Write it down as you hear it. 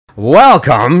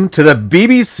Welcome to the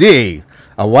BBC,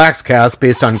 a waxcast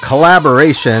based on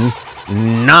collaboration,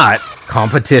 not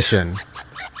competition.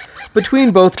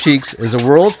 Between both cheeks is a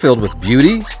world filled with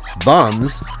beauty,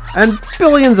 bums, and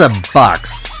billions of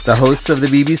bucks. The hosts of the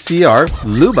BBC are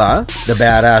Luba, the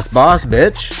badass boss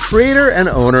bitch, creator and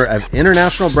owner of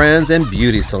international brands and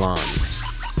beauty salons.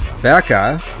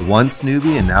 Becca, once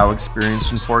newbie and now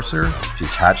experienced enforcer,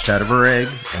 she's hatched out of her egg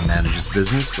and manages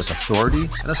business with authority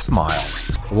and a smile.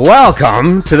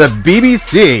 Welcome to the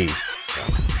BBC.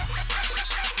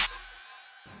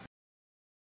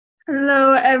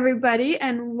 Hello, everybody,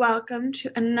 and welcome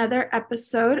to another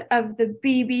episode of the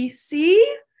BBC.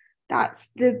 That's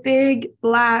the big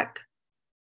black,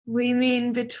 we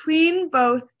mean between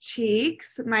both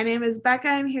cheeks. My name is Becca.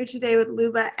 I'm here today with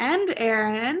Luba and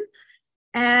Aaron.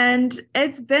 And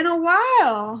it's been a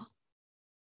while.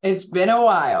 It's been a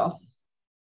while.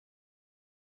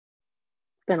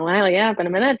 It's been a while, yeah. Been a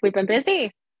minute. We've been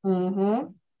busy. Mm-hmm.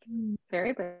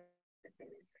 Very busy.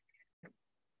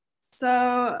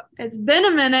 So it's been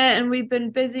a minute and we've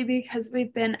been busy because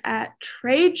we've been at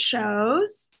trade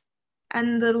shows.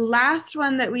 And the last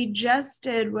one that we just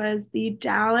did was the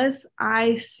Dallas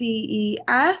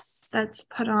ICES that's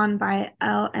put on by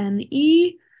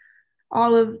LNE.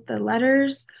 All of the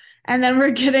letters. And then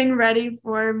we're getting ready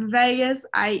for Vegas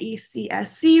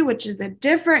IECSC, which is a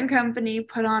different company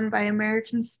put on by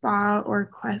American Spa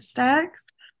or QuestX.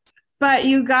 But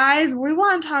you guys, we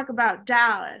want to talk about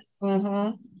Dallas.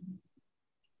 Mm-hmm.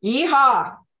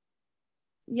 Yeehaw.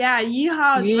 Yeah,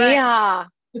 yeehaw. Yeah.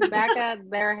 Back at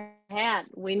their hat.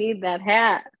 We need that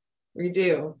hat. We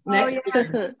do. Next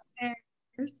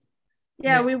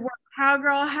yeah, we wore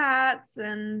cowgirl hats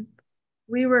and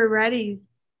we were ready.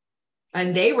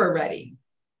 And they were ready.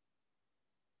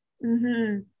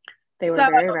 Mm-hmm. They were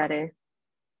very ready.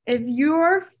 If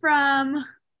you're from,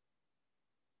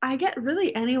 I get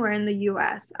really anywhere in the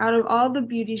US, out of all the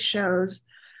beauty shows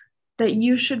that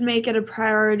you should make it a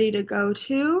priority to go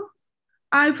to,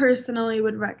 I personally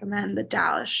would recommend the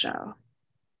Dallas show.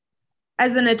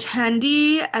 As an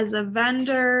attendee, as a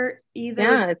vendor, either.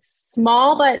 Yeah, it's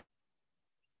small but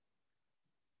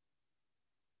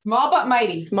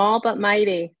mighty. Small but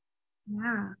mighty.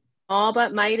 Yeah. Small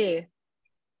but mighty.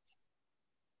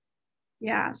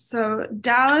 Yeah, so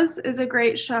Dallas is a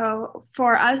great show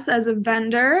for us as a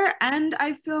vendor, and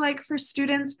I feel like for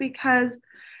students because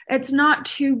it's not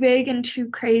too big and too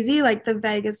crazy like the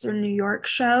Vegas or New York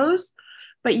shows,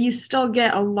 but you still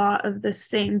get a lot of the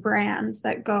same brands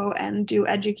that go and do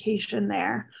education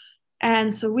there.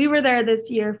 And so we were there this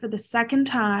year for the second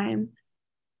time.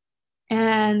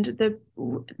 And the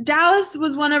Dallas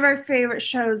was one of our favorite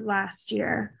shows last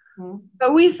year,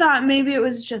 but we thought maybe it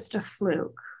was just a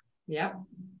fluke. Yep.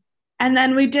 And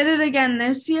then we did it again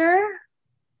this year,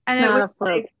 and it's not a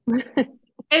fluke.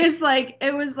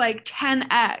 It was like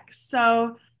 10x.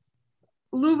 So,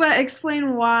 Luba,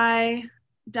 explain why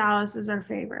Dallas is our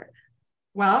favorite.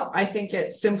 Well, I think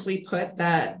it's simply put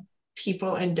that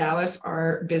people in Dallas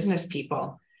are business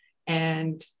people.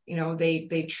 And, you know,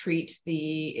 they treat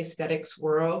the aesthetics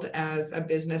world as a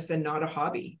business and not a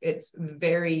hobby. It's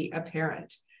very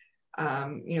apparent.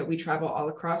 You know, we travel all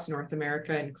across North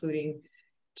America, including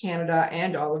Canada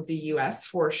and all of the US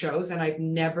for shows. And I've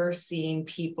never seen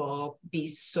people be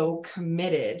so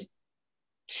committed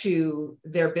to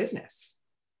their business.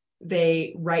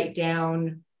 They write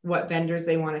down what vendors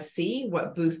they want to see,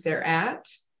 what booth they're at,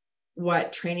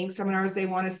 what training seminars they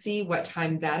want to see, what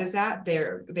time that is at.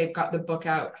 They've got the book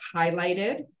out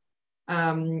highlighted.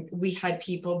 We had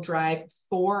people drive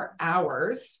 4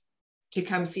 hours to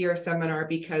come see our seminar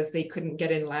because they couldn't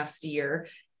get in last year.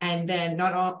 And then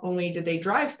not only did they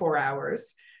drive 4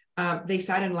 hours, they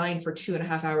sat in line for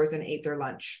 2.5 hours and ate their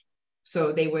lunch.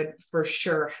 So they would for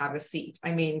sure have a seat.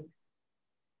 I mean,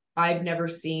 I've never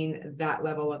seen that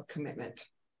level of commitment.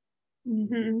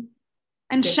 Mm-hmm.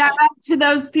 And shout out to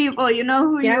those people. You know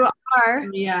who you are.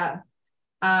 Yeah.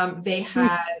 They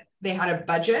had a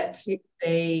budget.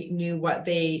 They knew what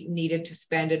they needed to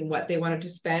spend and what they wanted to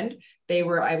spend. They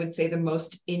were, I would say, the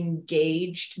most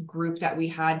engaged group that we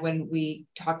had when we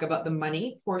talk about the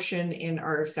money portion in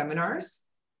our seminars.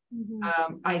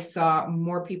 Mm-hmm. I saw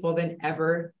more people than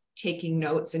ever taking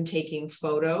notes and taking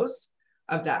photos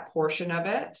of that portion of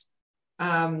it.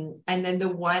 And then the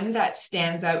one that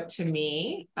stands out to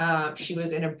me, she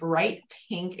was in a bright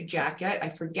pink jacket. I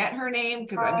forget her name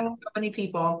because I've met so many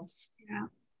people. Yeah.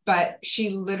 But she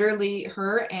literally,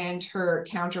 her and her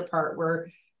counterpart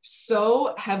were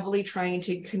so heavily trying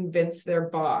to convince their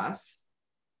boss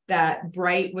that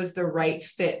Bright was the right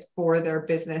fit for their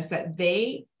business that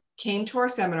they came to our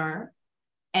seminar.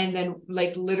 and then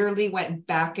like literally went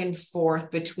back and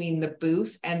forth between the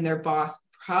booth and their boss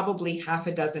probably half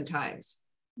a dozen times,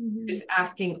 just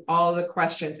asking all the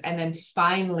questions. And then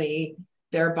finally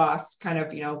their boss kind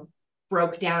of,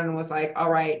 broke down and was like,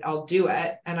 all right, I'll do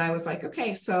it. And I was like,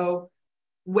 okay, so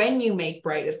when you make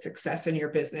Bright a success in your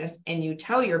business and you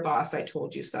tell your boss, I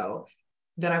told you so,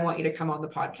 then I want you to come on the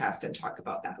podcast and talk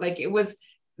about that. Like, it was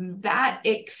that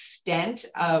extent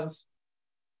of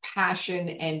passion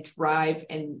and drive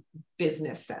and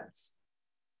business sense,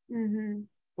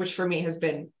 which for me has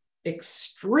been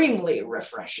extremely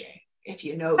refreshing. If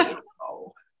you know, you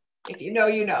know. If you know,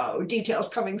 you know. Details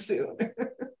coming soon.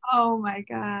 Oh my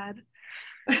God.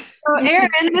 So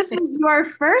Erin, this was your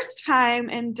first time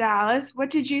in Dallas.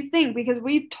 What did you think? Because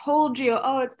we told you,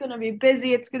 oh, it's going to be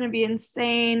busy. It's going to be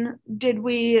insane. Did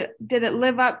it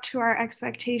live up to our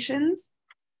expectations?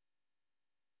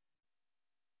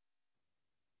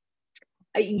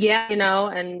 Yeah,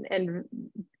 and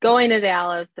going to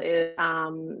Dallas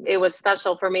it was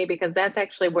special for me because that's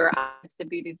actually where I went to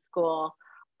beauty school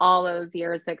all those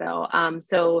years ago.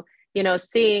 So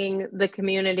seeing the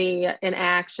community in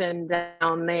action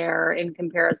down there in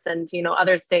comparison to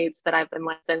other states that I've been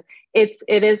licensed,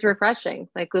 it is refreshing,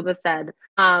 like Luba said.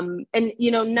 And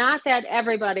not that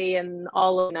everybody in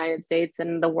all of the United States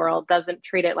and the world doesn't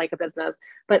treat it like a business,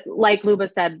 but like Luba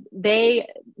said,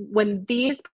 when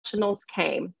these professionals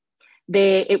came,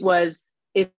 they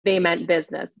meant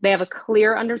business. They have a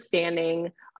clear understanding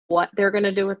of what they're going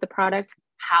to do with the product,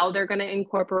 how they're going to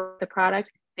incorporate the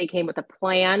product. They came with a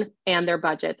plan and their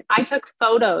budgets. I took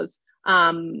photos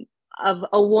of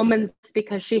a woman's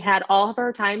because she had all of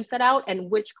her time set out and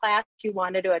which class she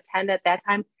wanted to attend at that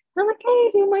time. And I'm like, hey,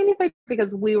 do you mind if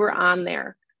because we were on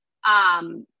there.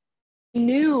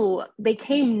 They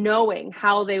came knowing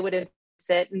how they would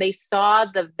sit, and they saw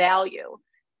the value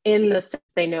in the service.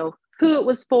 They know who it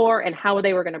was for and how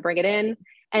they were going to bring it in.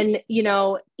 And,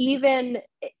 even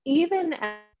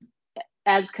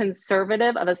as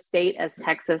conservative of a state as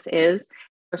Texas is,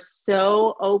 we're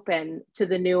so open to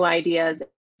the new ideas and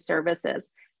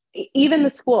services. Even the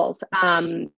schools,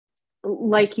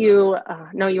 like you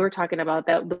were talking about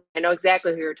that. I know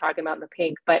exactly who you were talking about in the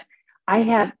pink, but I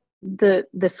had the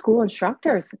school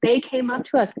instructors. They came up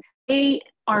to us. They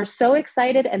are so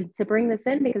excited and to bring this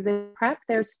in because they prep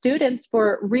their students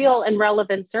for real and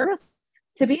relevant service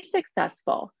to be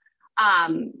successful.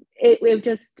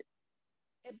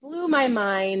 It blew my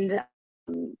mind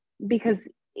because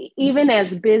even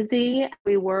as busy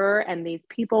we were and these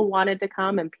people wanted to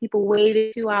come and people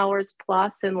waited 2 hours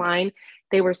plus in line,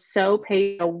 they were so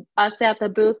patient. Us at the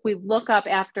booth, we would look up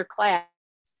after class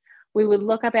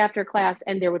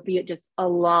and there would be just a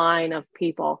line of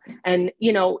people. And,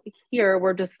 here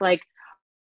we're just like,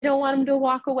 we don't want them to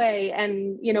walk away.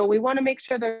 And, we want to make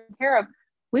sure they're taken care of.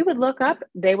 We would look up,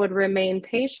 they would remain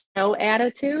patient, no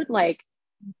attitude. Like,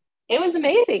 it was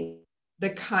amazing.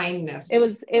 The kindness. It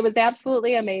was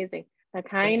absolutely amazing. The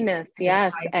kindness,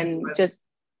 yes. And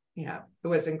it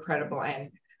was incredible.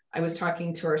 And I was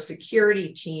talking to our security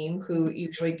team, who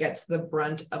usually gets the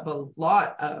brunt of a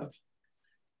lot of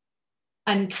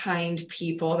unkind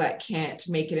people that can't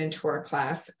make it into our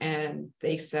class. And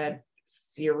they said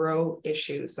 0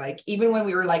 issues. Like, even when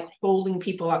we were like holding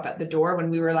people up at the door, when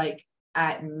we were like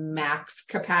at max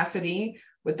capacity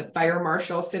with the fire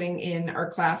marshal sitting in our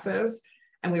classes,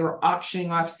 and we were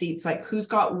auctioning off seats, like who's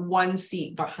got one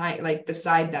seat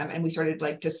beside them. And we started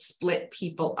like to split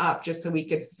people up just so we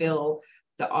could fill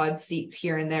the odd seats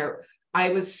here and there. I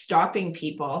was stopping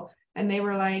people and they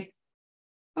were like,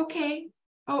 okay,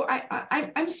 oh,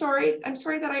 I'm sorry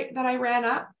that I ran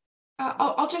up.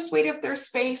 I'll just wait if there's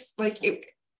space. Like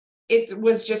it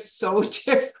was just so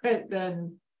different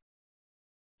than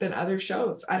other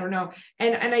shows. I don't know.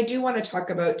 And I do want to talk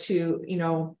about too,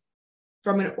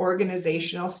 from an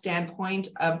organizational standpoint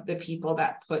of the people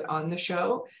that put on the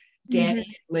show,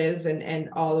 Danny, Liz, and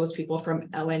all those people from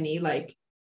LNE, like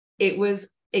it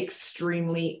was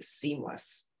extremely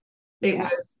seamless. It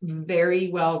was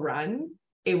very well run.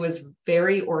 It was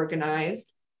very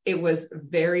organized. It was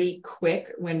very quick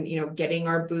when, getting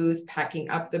our booth, packing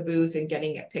up the booth and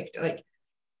getting it picked. Like,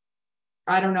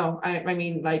 I don't know. I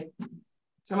mean, like,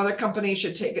 some other companies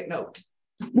should take a note.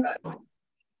 But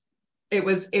it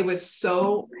was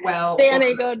so well.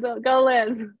 Danny, go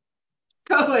Liz.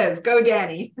 Go Liz, go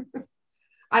Danny.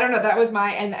 I don't know. That was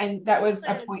and that was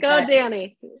a point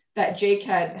Danny. That Jake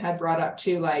had brought up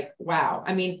too. Like, wow.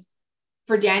 I mean,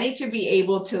 for Danny to be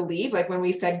able to leave, like when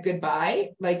we said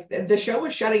goodbye, like the show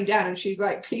was shutting down and she's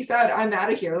like, peace out, I'm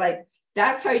out of here. Like,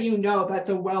 that's how that's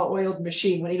a well-oiled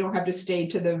machine, when you don't have to stay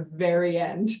to the very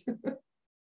end.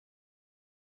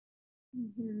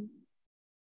 Mhm.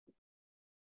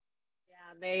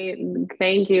 Yeah,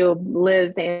 thank you,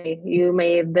 Liz. And you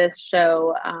made this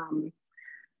show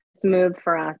smooth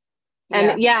for us. Yeah.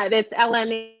 And yeah, it's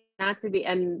LNE, not to be,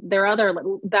 and there are other,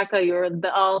 Becca, you're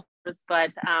the all,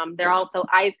 but they're also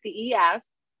ICES,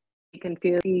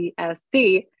 confused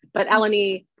ESC, but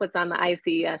LNE puts on the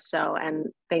ICES show. And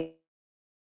thank you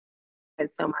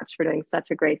guys so much for doing such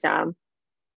a great job.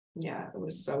 Yeah, it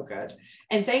was so good.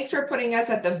 And thanks for putting us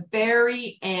at the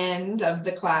very end of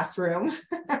the classroom,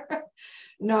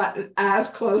 not as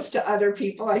close to other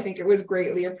people. I think it was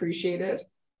greatly appreciated.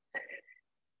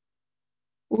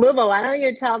 Luba, why don't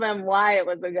you tell them why it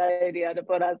was a good idea to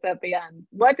put us at the end?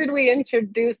 What did we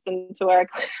introduce into our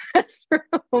classroom?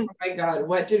 Oh my God,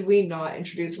 what did we not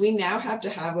introduce? We now have to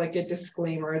have like a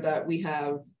disclaimer that we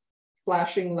have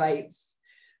flashing lights,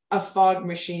 a fog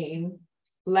machine,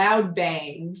 loud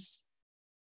bangs.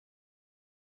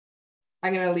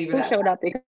 I'm gonna leave it Who at showed that. up?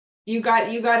 You Fog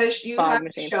have to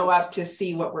machine. show up to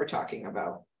see what we're talking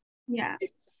about. Yeah.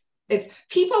 It's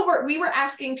we were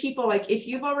asking people, like, if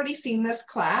you've already seen this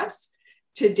class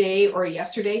today or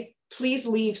yesterday, please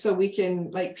leave so we can,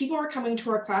 like, people were coming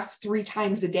to our class 3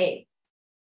 times a day.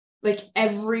 Like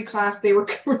every class they were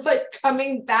like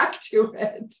coming back to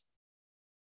it.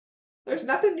 There's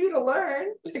nothing new to learn.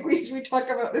 Like we talk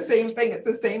about the same thing. It's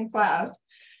the same class,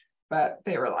 but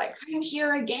they were like, I'm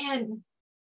here again.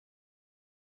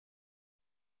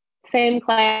 Same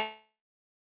class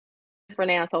for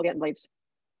an asshole getting bleached.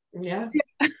 Yeah.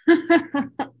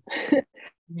 I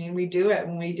mean, we do it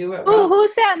when we do it well. Who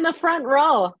sat in the front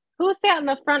row? Who sat in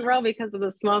the front row because of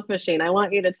the smoke machine? I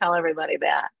want you to tell everybody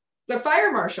that. The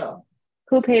fire marshal.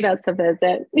 Who paid us to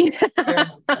visit?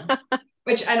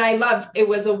 Which, and I loved, it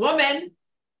was a woman.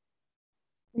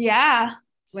 Yeah.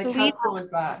 Like, Sweet. how cool was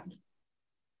that?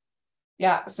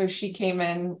 Yeah, so she came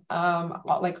in,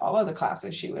 like all of the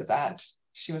classes she was at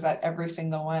every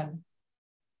single one.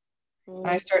 And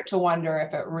I start to wonder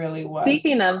if it really was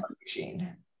Speaking of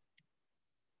machine.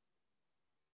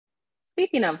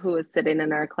 Speaking of who was sitting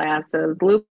in our classes,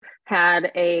 Luke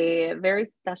had a very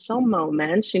special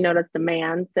moment. She noticed a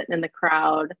man sitting in the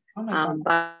crowd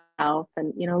by himself,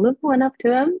 and Luke went up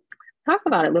to him. Talk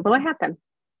about it, Luke. What happened?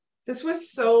 This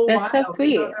was so That's wild. so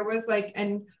sweet. So there was like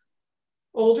an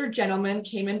older gentleman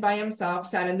came in by himself,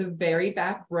 sat in the very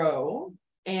back row.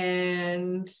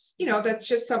 And, that's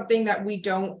just something that we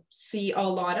don't see a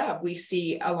lot of. We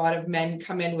see a lot of men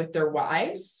come in with their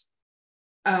wives.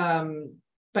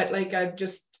 But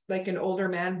just like an older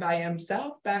man by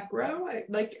himself, back row,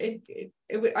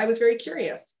 I was very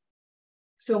curious.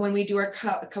 So when we do our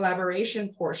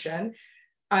collaboration portion,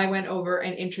 I went over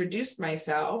and introduced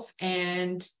myself,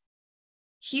 and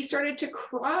he started to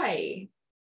cry.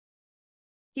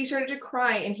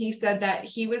 And he said that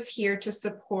he was here to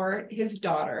support his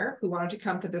daughter who wanted to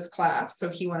come to this class. So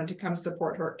he wanted to come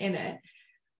support her in it.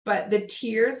 But the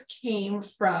tears came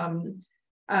from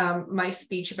my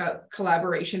speech about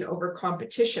collaboration over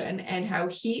competition, and how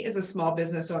he is a small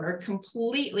business owner,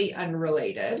 completely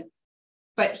unrelated,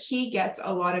 but he gets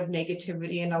a lot of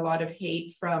negativity and a lot of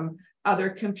hate from other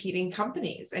competing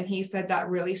companies. And he said that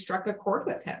really struck a chord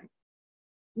with him.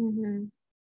 Mm-hmm.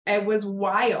 It was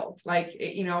wild.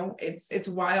 It's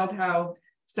wild how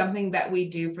something that we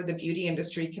do for the beauty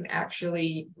industry can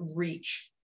actually reach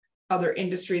other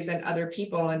industries and other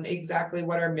people, and exactly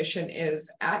what our mission is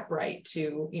at Bright,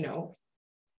 to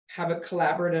have a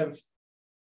collaborative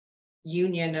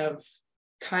union of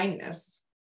kindness.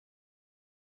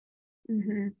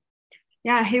 Mm-hmm.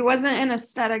 Yeah, he wasn't in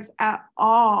aesthetics at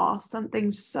all.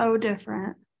 Something so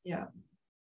different.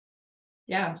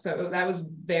 Yeah, so that was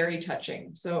very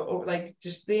touching. So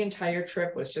just the entire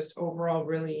trip was just overall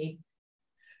really,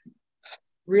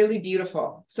 really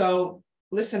beautiful. So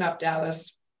listen up,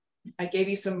 Dallas. I gave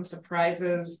you some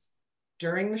surprises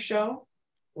during the show.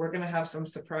 We're going to have some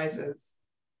surprises.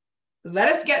 Let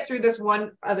us get through this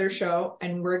one other show,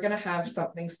 and we're going to have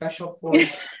something special for you.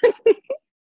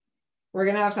 We're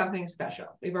going to have something special.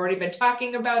 We've already been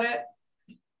talking about it.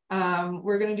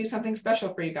 We're going to do something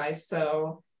special for you guys.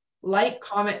 So like,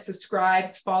 comment,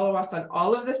 subscribe, follow us on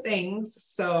all of the things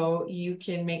so you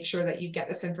can make sure that you get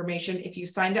this information. If you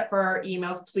signed up for our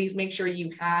emails, please make sure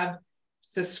you have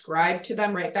subscribed to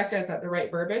them. Right, Becca? Is that the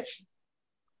right verbiage?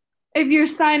 If you're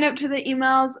signed up to the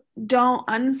emails, don't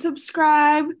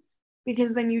unsubscribe,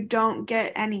 because then you don't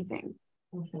get anything.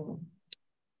 Mm-hmm.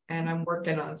 And I'm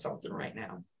working on something right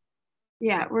now.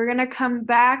 Yeah, we're going to come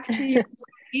back to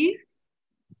you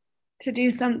to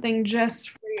do something just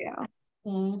for you.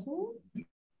 Mm-hmm.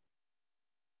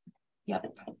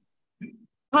 Yep.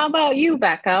 How about you,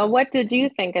 Becca? What did you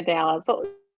think of Dallas? What was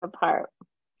your part?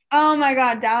 Oh my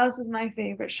God, Dallas is my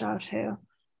favorite show too.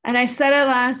 And I said it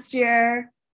last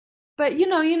year, but you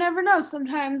know, you never know.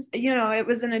 Sometimes, you know, it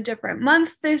was in a different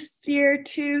month this year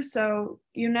too, so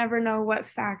you never know what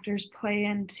factors play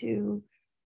into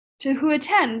to who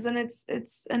attends, and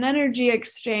it's an energy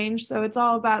exchange, so it's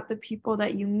all about the people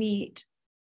that you meet.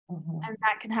 And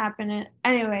that can happen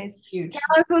anyways. Huge.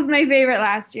 Dallas was my favorite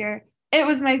last year. It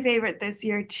was my favorite this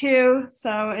year too,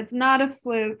 so it's not a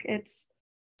fluke. It's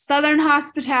Southern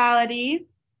hospitality.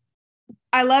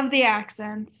 I love the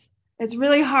accents. It's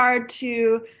really hard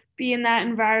to be in that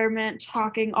environment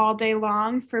talking all day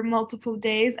long for multiple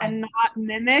days and not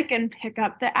mimic and pick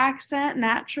up the accent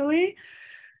naturally.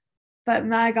 But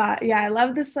my God, yeah, I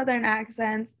love the Southern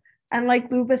accents. And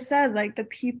like Luba said, like the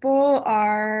people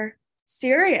are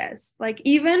serious. Like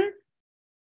even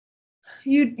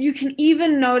you can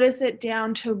even notice it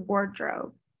down to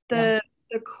wardrobe. The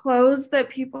clothes that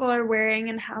people are wearing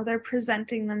and how they're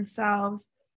presenting themselves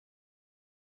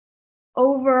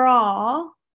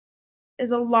overall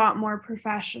is a lot more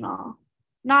professional.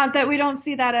 Not that we don't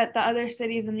see that at the other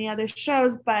cities and the other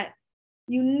shows, but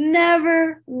you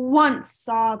never once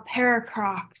saw a pair of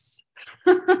Crocs.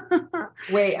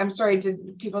 Wait, I'm sorry.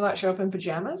 Did people not show up in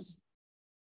pajamas?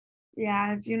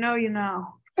 Yeah, if you know, you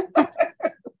know.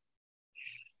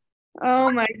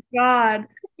 Oh my God.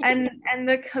 And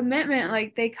the commitment,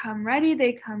 like they come ready,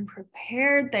 they come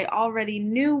prepared, they already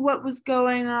knew what was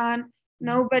going on.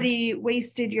 Nobody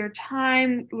wasted your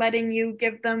time letting you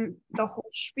give them the whole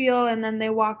spiel and then they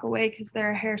walk away because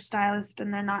they're a hairstylist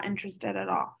and they're not interested at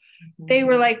all. They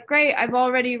were like, great, I've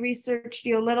already researched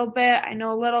you a little bit. I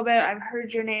know a little bit. I've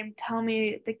heard your name. Tell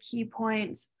me the key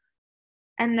points.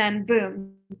 And then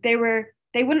boom, they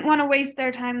wouldn't want to waste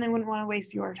their time. They wouldn't want to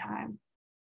waste your time.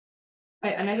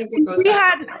 And I think it goes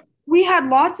back. We had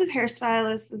lots of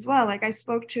hairstylists as well. Like I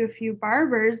spoke to a few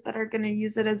barbers that are going to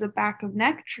use it as a back of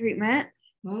neck treatment.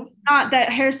 Mm-hmm. Not that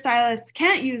hairstylists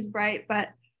can't use bright, but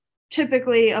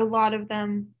typically a lot of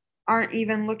them aren't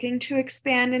even looking to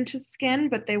expand into skin,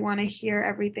 but they want to hear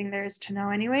everything there is to know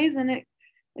anyways. And it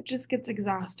just gets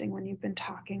exhausting when you've been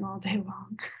talking all day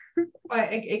long.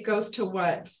 It goes to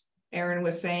what Erin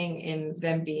was saying in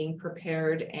them being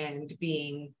prepared and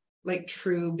being like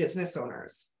true business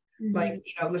owners. Mm-hmm. Like,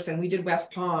 you know, listen, we did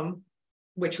West Palm,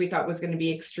 which we thought was going to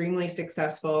be extremely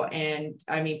successful. And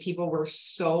I mean, people were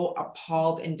so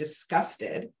appalled and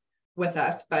disgusted with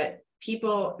us, but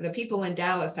the people in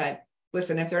Dallas said,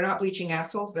 listen, if they're not bleaching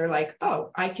assholes, they're like, oh,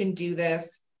 I can do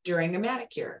this during a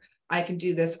manicure. I can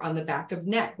do this on the back of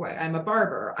neck. I'm a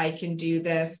barber. I can do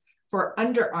this for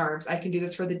underarms. I can do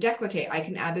this for the décolleté. I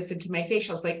can add this into my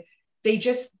facials. Like they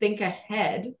just think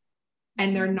ahead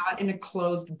and they're not in a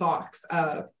closed box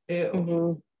of, ew.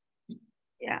 Mm-hmm.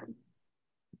 Yeah.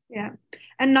 Yeah.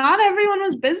 And not everyone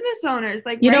was business owners.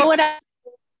 Like, you know what?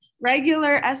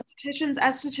 Regular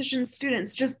esthetician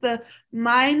students, just the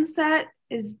mindset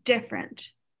is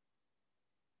different.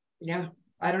 Yeah.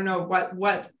 I don't know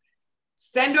what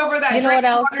send over that you know what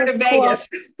else to Vegas.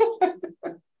 Cool?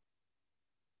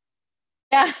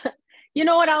 Yeah. You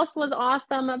know what else was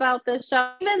awesome about this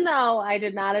show? Even though I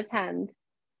did not attend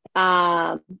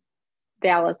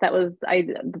Dallas, that was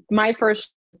my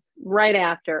first right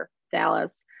after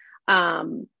Dallas.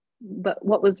 But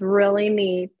what was really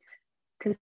neat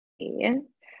to see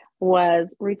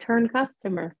was return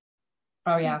customers.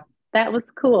 Oh yeah. That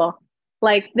was cool.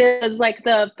 Like this was like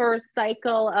the first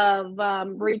cycle of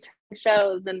return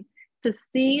shows, and to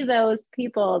see those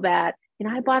people that, you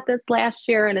know, I bought this last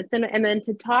year and and then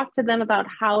to talk to them about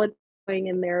how it's going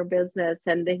in their business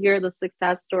and to hear the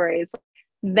success stories,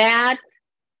 that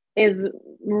is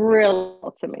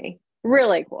real to me.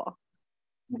 Really cool.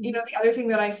 You know, the other thing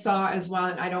that I saw as well,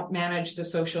 and I don't manage the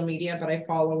social media, but I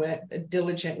follow it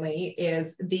diligently,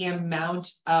 is the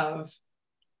amount of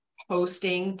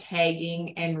posting,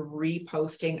 tagging, and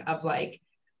reposting of like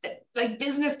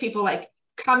business people, like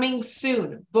coming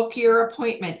soon, book your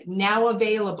appointment, now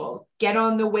available, get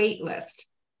on the wait list,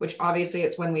 which obviously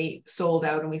it's when we sold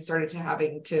out and we started to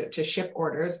having to ship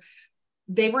orders.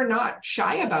 They were not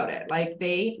shy about it. Like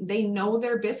they know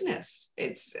their business.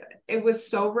 It was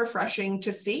so refreshing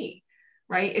to see,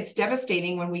 right? It's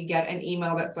devastating when we get an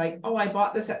email that's like, oh, I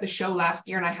bought this at the show last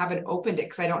year and I haven't opened it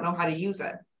because I don't know how to use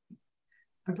it.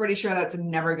 I'm pretty sure that's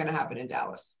never going to happen in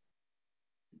Dallas.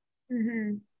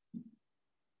 Mm-hmm.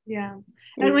 Yeah.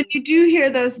 And when you do hear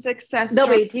those success they'll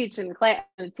stories, be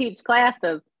teach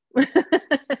classes.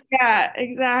 Yeah,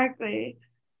 exactly.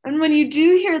 And when you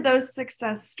do hear those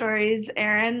success stories,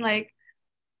 Erin, like,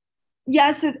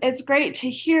 yes, it's great to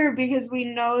hear because we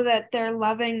know that they're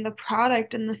loving the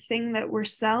product and the thing that we're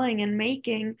selling and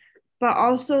making, but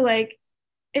also like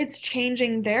it's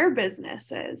changing their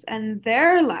businesses and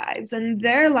their lives and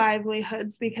their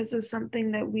livelihoods because of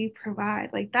something that we provide.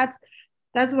 Like that's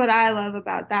what I love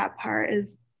about that part,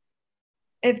 is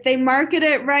if they market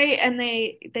it right and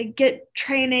they get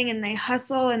training and they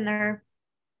hustle and they're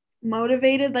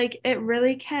motivated, like it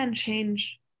really can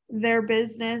change their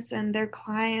business and their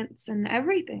clients and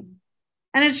everything.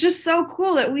 And it's just so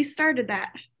cool that we started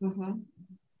that. Mm-hmm.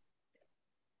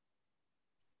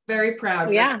 Very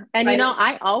proud. Yeah. And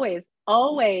I always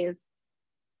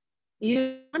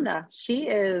use Shonda. She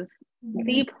is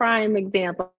the prime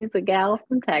example. She's a gal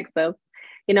from Texas.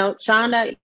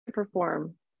 Shonda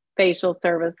perform facial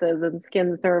services and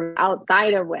skin service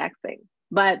outside of waxing.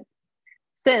 But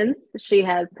since she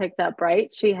has picked up,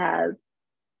 she has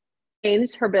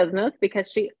changed her business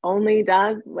because she only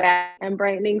does wax and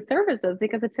brightening services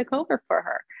because it took over for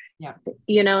her. Yeah.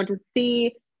 To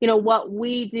see, what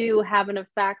we do have an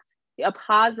effect, a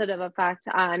positive effect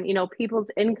on,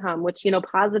 people's income, which,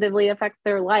 positively affects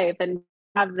their life, and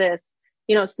have this,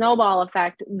 snowball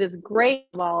effect, this great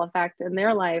ball effect in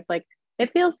their life. Like,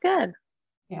 it feels good.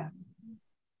 Yeah,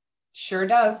 sure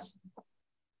does.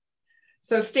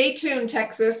 So stay tuned,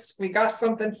 Texas. We got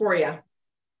something for you.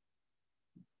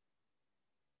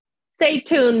 Stay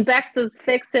tuned. Bex is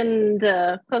fixing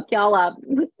to hook y'all up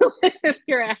with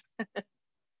your accent.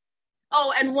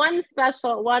 Oh, and one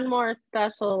more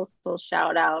special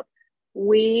shout out.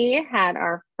 We had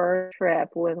our first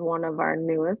trip with one of our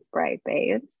newest Bright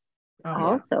Babes,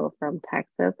 also from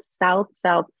Texas, South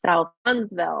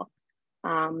Bronzeville.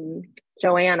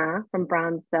 Joanna from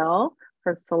Bronzeville,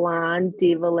 her salon,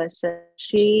 Divalicious.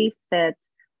 She fits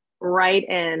right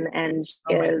in, and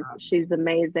she's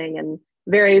amazing and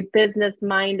very business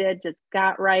minded, just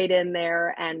got right in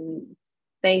there. And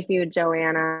thank you,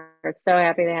 Joanna. We're so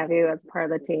happy to have you as part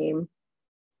of the team.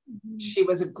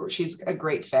 She's a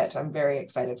great fit. I'm very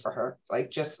excited for her.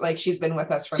 Just like she's been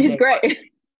with us from She's great.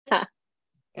 Yeah.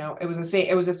 It was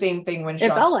the same thing when it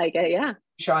felt like it. Yeah.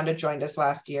 Shonda joined us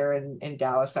last year in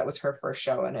Dallas. That was her first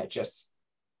show, and it just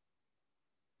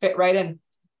fit right in.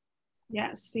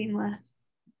 Yeah, seamless.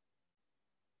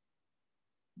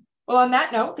 Well, on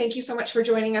that note, thank you so much for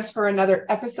joining us for another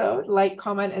episode. Like,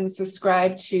 comment, and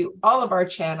subscribe to all of our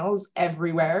channels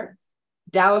everywhere.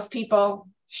 Dallas people,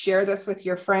 share this with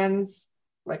your friends.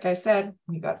 Like I said,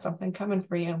 we got something coming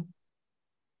for you.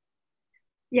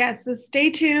 Yeah, so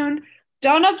stay tuned.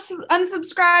 Don't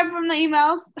unsubscribe from the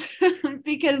emails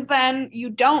because then you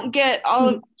don't get all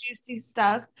of the juicy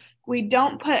stuff. We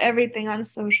don't put everything on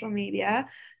social media.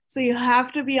 So you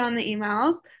have to be on the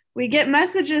emails. We get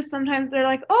messages sometimes. They're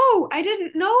like, oh, I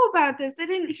didn't know about this. I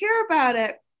didn't hear about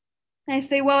it. And I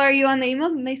say, well, are you on the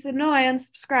emails? And they said, no, I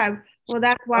unsubscribed. Well,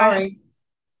 that's why. Sorry.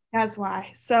 That's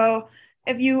why. So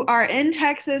if you are in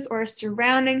Texas or a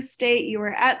surrounding state, you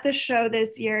were at the show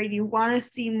this year, you want to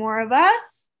see more of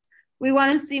us, we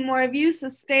want to see more of you. So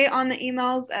stay on the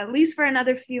emails at least for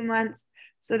another few months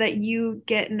so that you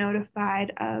get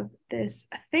notified of this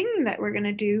thing that we're going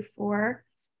to do for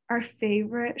our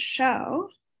favorite show.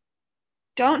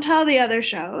 Don't tell the other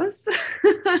shows.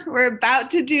 We're about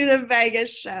to do the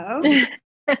Vegas show.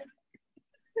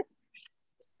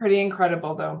 Pretty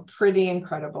incredible, though. Pretty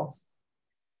incredible.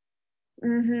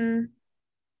 Mm-hmm.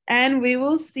 And we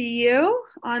will see you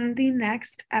on the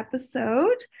next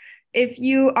episode. If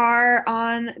you are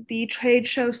on the trade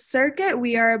show circuit,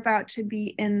 we are about to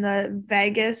be in the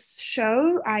Vegas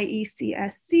show,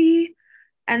 IECSC.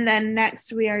 And then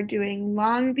next we are doing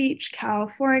Long Beach,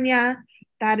 California.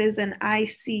 That is an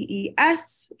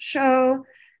ICES show.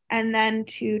 And then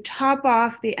to top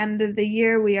off the end of the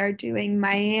year, we are doing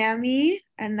Miami,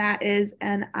 and that is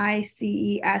an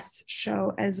ICES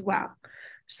show as well.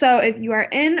 So if you are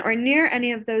in or near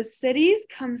any of those cities,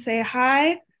 come say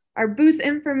hi. Our booth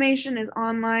information is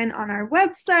online on our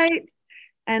website.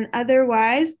 And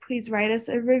otherwise, please write us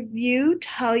a review.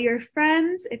 Tell your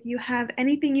friends. If you have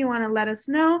anything you want to let us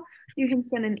know, you can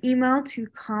send an email to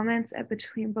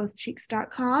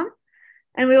comments@betweenbothcheeks.com.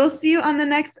 And we will see you on the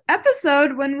next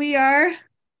episode when we are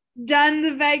done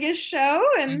the Vegas show.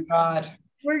 And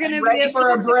we're going to be ready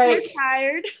for a break.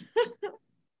 tired.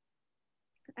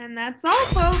 And that's all,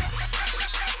 folks.